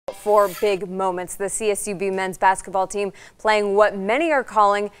for big moments. The CSUB men's basketball team playing what many are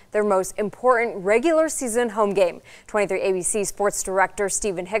calling their most important regular season home game. 23 ABC Sports Director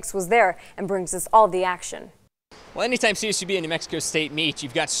Stephen Hicks was there and brings us all the action. Well, anytime CSUB and New Mexico State meet,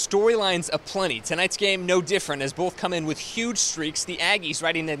 you've got storylines aplenty. Tonight's game no different, as both come in with huge streaks. The Aggies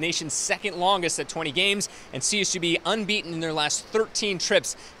riding the nation's second longest at 20 games, and CSUB unbeaten in their last 13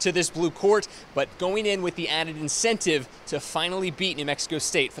 trips to this blue court, but going in with the added incentive to finally beat New Mexico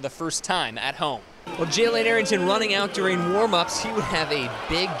State for the first time at home. Well, Jalen Arrington running out during warm-ups, he would have a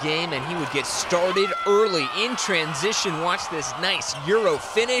big game and he would get started early in transition. Watch this nice Euro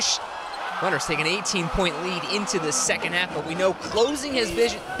finish. Runners take an 18-point lead into the second half, but we know closing has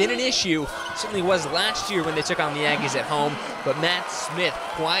been an issue. Certainly was last year when they took on the Aggies at home, but Matt Smith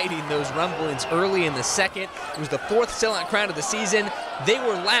quieting those rumblings early in the second. It was the fourth sellout crowd of the season. They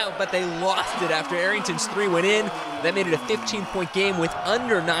were loud, but they lost it after Arrington's three went in. That made it a 15-point game with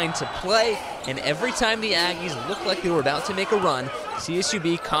under 9 to play, and every time the Aggies looked like they were about to make a run,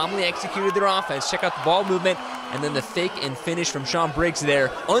 CSUB calmly executed their offense. Check out the ball movement, and then the fake and finish from Sean Briggs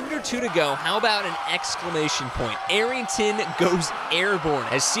there. Under 2 to go. How about an exclamation point? Arrington goes airborne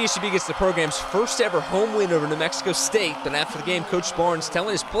as CSUB gets the program's first ever home win over New Mexico State. But after the game, Coach Barnes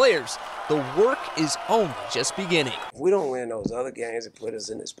telling his players the work is only just beginning. If we don't win those other games that put us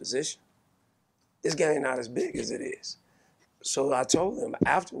in this position, this game not as big as it is. So I told them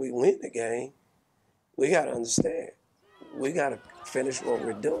after we win the game, we got to understand. We got to finish what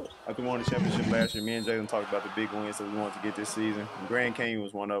we're doing. After we won the championship last year, me and Jalen talked about the big wins that we wanted to get this season. Grand Canyon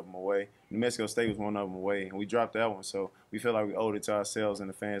was one of them away. New Mexico State was one of them away, and we dropped that one. So we feel like we owed it to ourselves and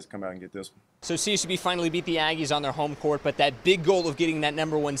the fans to come out and get this one. So CSUB finally beat the Aggies on their home court, but that big goal of getting that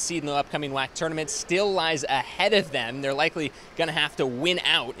 #1 seed in the upcoming WAC tournament still lies ahead of them. They're likely going to have to win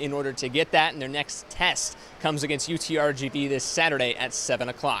out in order to get that, and their next test comes against UTRGV this Saturday at 7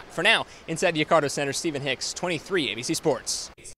 o'clock. For now, inside the Yacardo Center, Stephen Hicks, 23 ABC Sports.